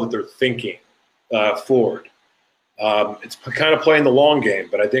can tell that they're thinking forward. It's kind of playing the long game,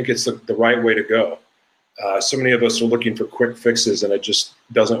 but I think it's the right way to go. So many of us are looking for quick fixes, and it just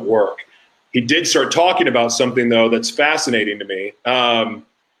doesn't work. He did start talking about something, though, that's fascinating to me.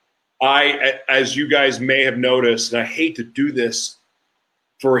 As you guys may have noticed, and I hate to do this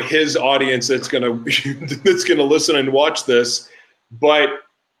for his audience that's gonna listen and watch this, but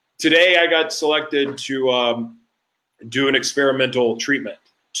today I got selected to do an experimental treatment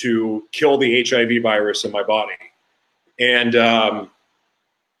to kill the HIV virus in my body. And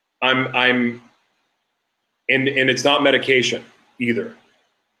and it's not medication either.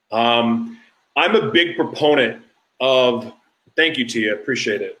 I'm a big proponent of Thank you, Tia.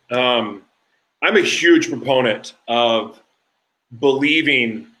 Appreciate it. I'm a huge proponent of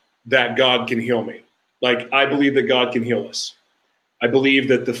believing that God can heal me. Like, I believe that God can heal us. I believe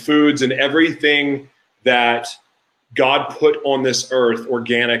that the foods and everything that God put on this earth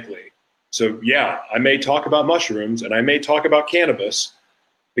organically. So yeah, I may talk about mushrooms and I may talk about cannabis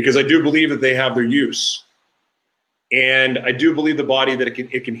because I do believe that they have their use. And I do believe the body that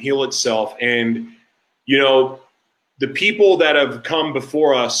it can heal itself. And, you know, the people that have come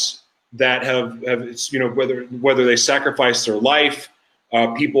before us that have you know, whether they sacrificed their life,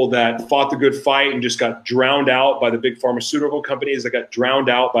 people that fought the good fight and just got drowned out by the big pharmaceutical companies, that got drowned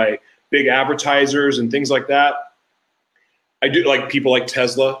out by big advertisers and things like that. I do like people like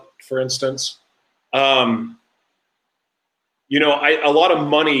Tesla, for instance. You know, a lot of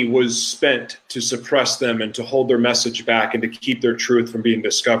money was spent to suppress them and to hold their message back and to keep their truth from being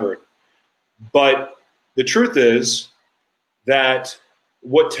discovered. But the truth is that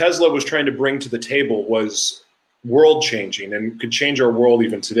what Tesla was trying to bring to the table was world changing and could change our world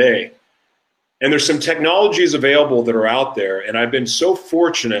even today. And there's some technologies available that are out there. And I've been so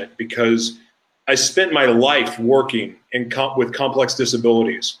fortunate because I spent my life working with complex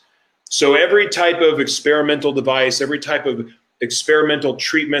disabilities. So every type of experimental device, every type of experimental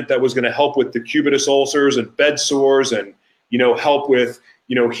treatment that was going to help with decubitus ulcers and bed sores and, you know, help with,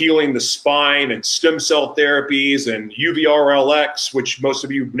 you know, healing the spine and stem cell therapies and UVRLX, which most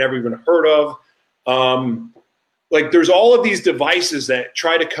of you have never even heard of. Like, there's all of these devices that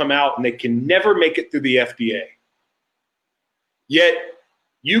try to come out and they can never make it through the FDA. Yet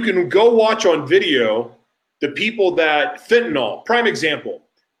you can go watch on video the people that fentanyl, prime example,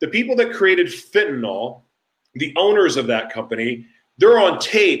 the people that created fentanyl, the owners of that company, they're on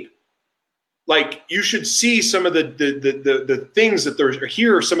tape. Like, you should see some of the things that they're,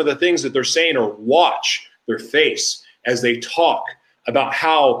 hear some of the things that they're saying, or watch their face as they talk about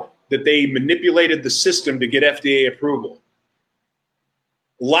how that they manipulated the system to get FDA approval.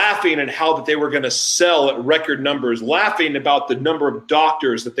 Laughing at how that they were going to sell at record numbers, laughing about the number of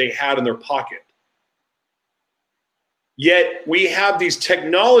doctors that they had in their pocket. Yet we have these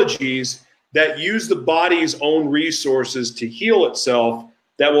technologies that use the body's own resources to heal itself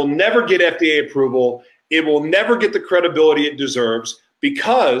that will never get FDA approval. It will never get the credibility it deserves,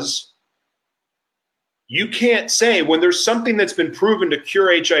 because you can't say, when there's something that's been proven to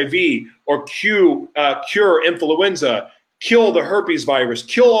cure HIV or cure influenza, kill the herpes virus,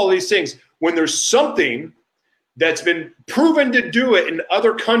 kill all these things, when there's something that's been proven to do it in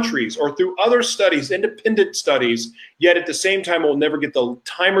other countries or through other studies, independent studies, yet at the same time will never get the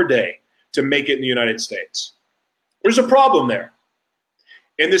time or day to make it in the United States. There's a problem there.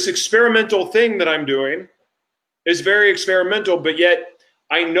 And this experimental thing that I'm doing is very experimental, but yet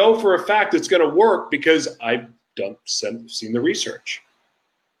I know for a fact it's going to work because I've seen the research.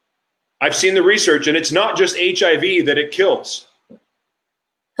 I've seen the research, and it's not just HIV that it kills.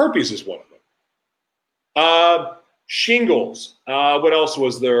 Herpes is one of them. Shingles. What else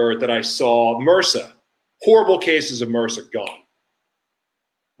was there that I saw? MRSA. Horrible cases of MRSA gone.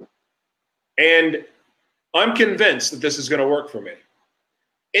 And I'm convinced that this is going to work for me.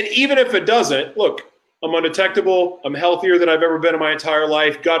 And even if it doesn't, look, I'm undetectable. I'm healthier than I've ever been in my entire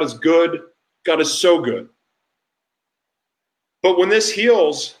life. God is good. God is so good. But when this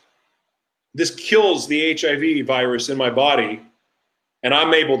heals, this kills the HIV virus in my body, and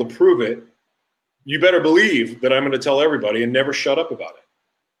I'm able to prove it, you better believe that I'm going to tell everybody and never shut up about it.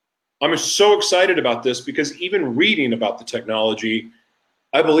 I'm so excited about this because even reading about the technology,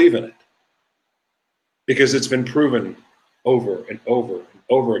 I believe in it. Because it's been proven over and over and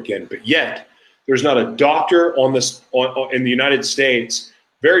over again. But yet, there's not a doctor in the United States,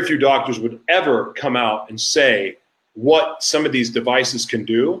 very few doctors would ever come out and say what some of these devices can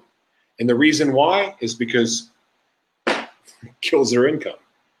do. And the reason why is because it kills their income.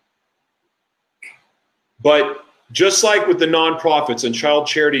 But just like with the nonprofits and Child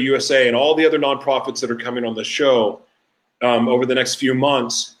Charity USA and all the other nonprofits that are coming on the show over the next few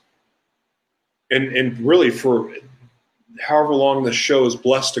months, and really for however long the show is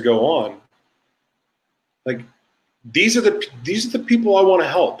blessed to go on, like, these are the people I want to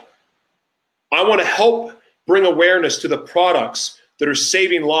help. I want to help bring awareness to the products that are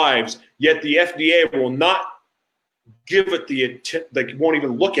saving lives, yet the FDA will not give it the intent, they won't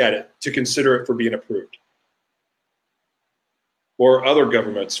even look at it to consider it for being approved. Or other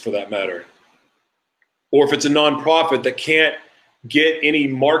governments for that matter. Or if it's a nonprofit that can't get any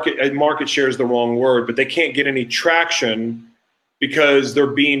market share is the wrong word, but they can't get any traction because they're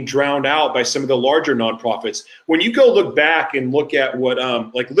being drowned out by some of the larger nonprofits. When you go look back and look at what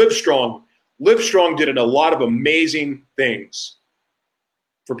like Livestrong Livestrong did a lot of amazing things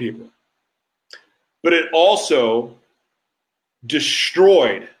for people. But it also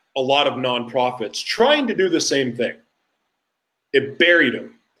destroyed a lot of nonprofits trying to do the same thing. It buried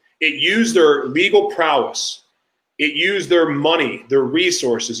them. It used their legal prowess. It used their money, their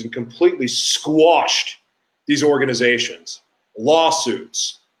resources, and completely squashed these organizations.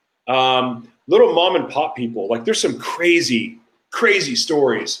 Lawsuits, little mom and pop people. Like, there's some crazy, crazy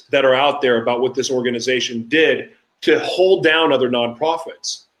stories that are out there about what this organization did to hold down other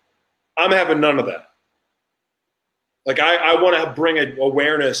nonprofits. I'm having none of that. Like, I want to bring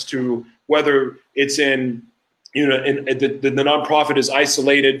awareness to whether it's in, you know, the nonprofit is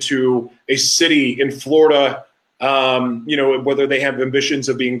isolated to a city in Florida, you know, whether they have ambitions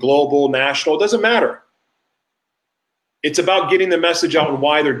of being global, national, it doesn't matter. It's about getting the message out and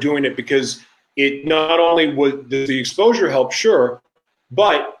why they're doing it, because it not only would the exposure help, sure,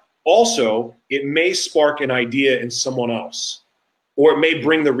 but also it may spark an idea in someone else, or it may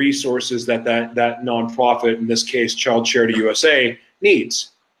bring the resources that nonprofit, in this case, Child Charity USA, needs.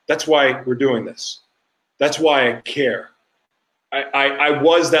 That's why we're doing this. That's why I care. I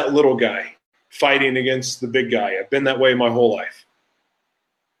was that little guy fighting against the big guy. I've been that way my whole life.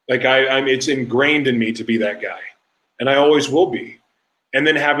 Like, it's ingrained in me to be that guy. And I always will be. And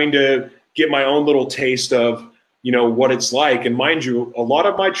then having to get my own little taste of, you know, what it's like. And mind you, a lot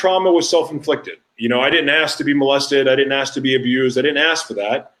of my trauma was self-inflicted. You know, I didn't ask to be molested. I didn't ask to be abused. I didn't ask for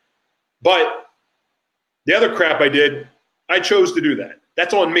that. But the other crap I did, I chose to do that.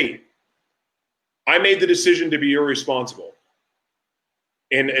 That's on me. I made the decision to be irresponsible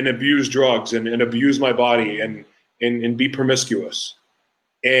and abuse drugs and abuse my body and be promiscuous.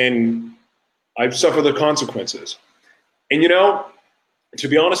 And I've suffered the consequences. And, you know, to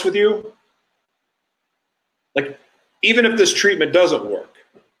be honest with you, like, even if this treatment doesn't work,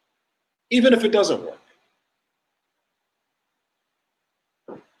 even if it doesn't work,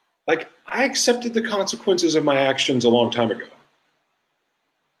 like, I accepted the consequences of my actions a long time ago.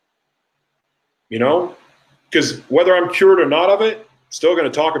 You know, because whether I'm cured or not of it, still going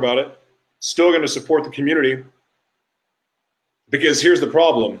to talk about it, still going to support the community. Because here's the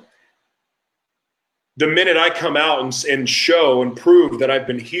problem. The minute I come out and show and prove that I've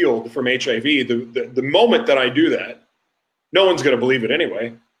been healed from HIV, the moment that I do that, no one's going to believe it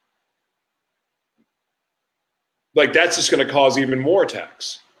anyway. Like, that's just going to cause even more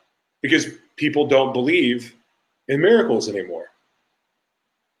attacks, because people don't believe in miracles anymore.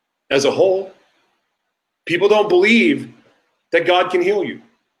 As a whole, people don't believe that God can heal you.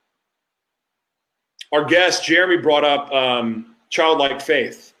 Our guest, Jeremy, brought up childlike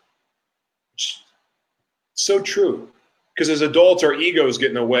faith. So true. Because as adults, our egos get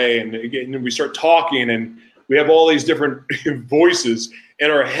in the way, and we start talking, and we have all these different voices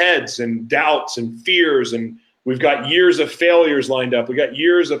in our heads, and doubts and fears, and we've got years of failures lined up. We've got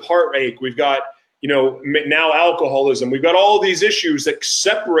years of heartache. We've got, you know, now alcoholism. We've got all these issues that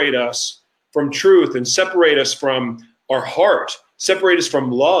separate us from truth and separate us from our heart, separate us from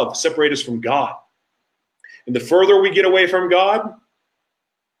love, separate us from God. And the further we get away from God,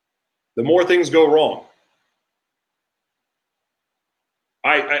 the more things go wrong.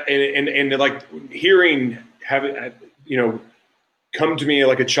 And like hearing, you know, come to me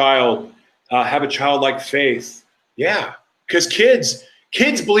like a child, have a childlike faith. Yeah, because kids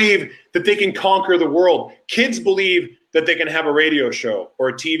believe that they can conquer the world. Kids believe that they can have a radio show or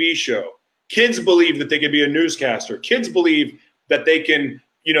a TV show. Kids believe that they can be a newscaster. Kids believe that they can,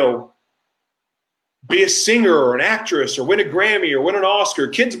 you know, be a singer or an actress or win a Grammy or win an Oscar.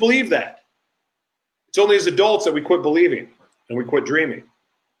 Kids believe that. It's only as adults that we quit believing and we quit dreaming.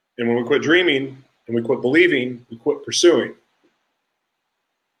 And when we quit dreaming and we quit believing, we quit pursuing.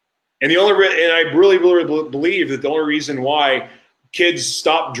 And I really, really believe that the only reason why kids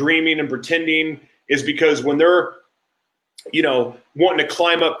stop dreaming and pretending is because when they're, you know, wanting to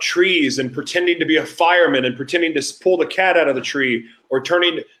climb up trees and pretending to be a fireman and pretending to pull the cat out of the tree, or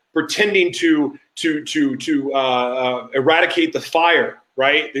pretending to eradicate the fire,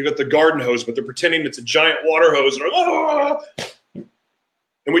 right? They've got the garden hose, but they're pretending it's a giant water hose.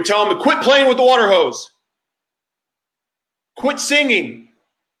 And we tell them to quit playing with the water hose. Quit singing.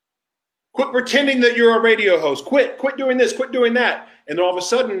 Quit pretending that you're a radio host. Quit doing this, quit doing that. And then all of a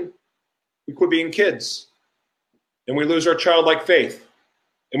sudden, we quit being kids. And we lose our childlike faith.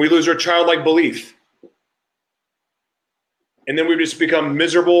 And we lose our childlike belief. And then we just become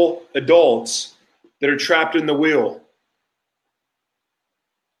miserable adults that are trapped in the wheel.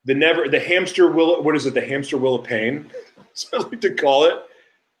 The hamster wheel, what is it? The hamster wheel of pain? That's what I like to call it.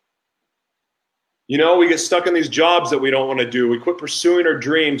 You know, we get stuck in these jobs that we don't want to do. We quit pursuing our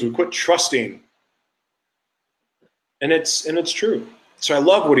dreams. We quit trusting. And it's true. So I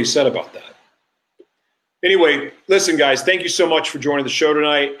love what he said about that. Anyway, listen, guys, thank you so much for joining the show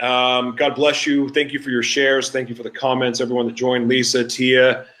tonight. God bless you. Thank you for your shares. Thank you for the comments, everyone that joined. Lisa,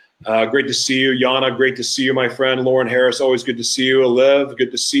 Tia, great to see you. Yana, great to see you, my friend. Lauren Harris, always good to see you. Olive,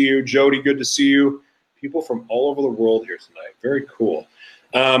 good to see you. Jody, good to see you. People from all over the world here tonight. Very cool.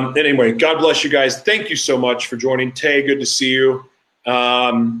 Anyway, God bless you guys. Thank you so much for joining. Tay, good to see you.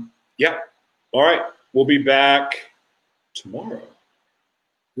 Yeah. All right. We'll be back tomorrow.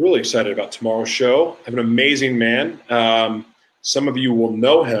 Really excited about tomorrow's show. I have an amazing man. Some of you will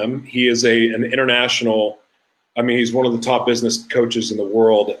know him. He is an international, I mean, he's one of the top business coaches in the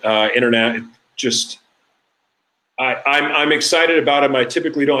world. I'm excited about him. I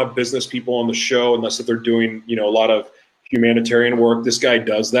typically don't have business people on the show unless if they're doing, you know, a lot of humanitarian work. This guy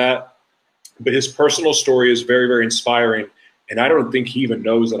does that. But his personal story is very, very inspiring. And I don't think he even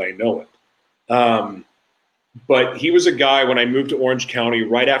knows that I know it. But he was a guy when I moved to Orange County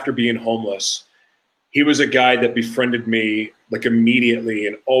right after being homeless. He was a guy that befriended me like immediately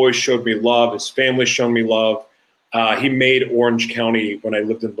and always showed me love. His family showed me love. He made Orange County, when I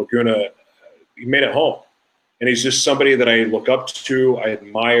lived in Laguna, he made it home. And he's just somebody that I look up to, I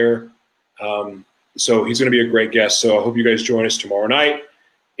admire. So he's going to be a great guest. So I hope you guys join us tomorrow night.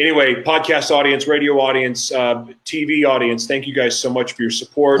 Anyway, podcast audience, radio audience, TV audience, thank you guys so much for your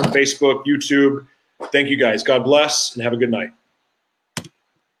support. Facebook, YouTube. Thank you guys. God bless and have a good night.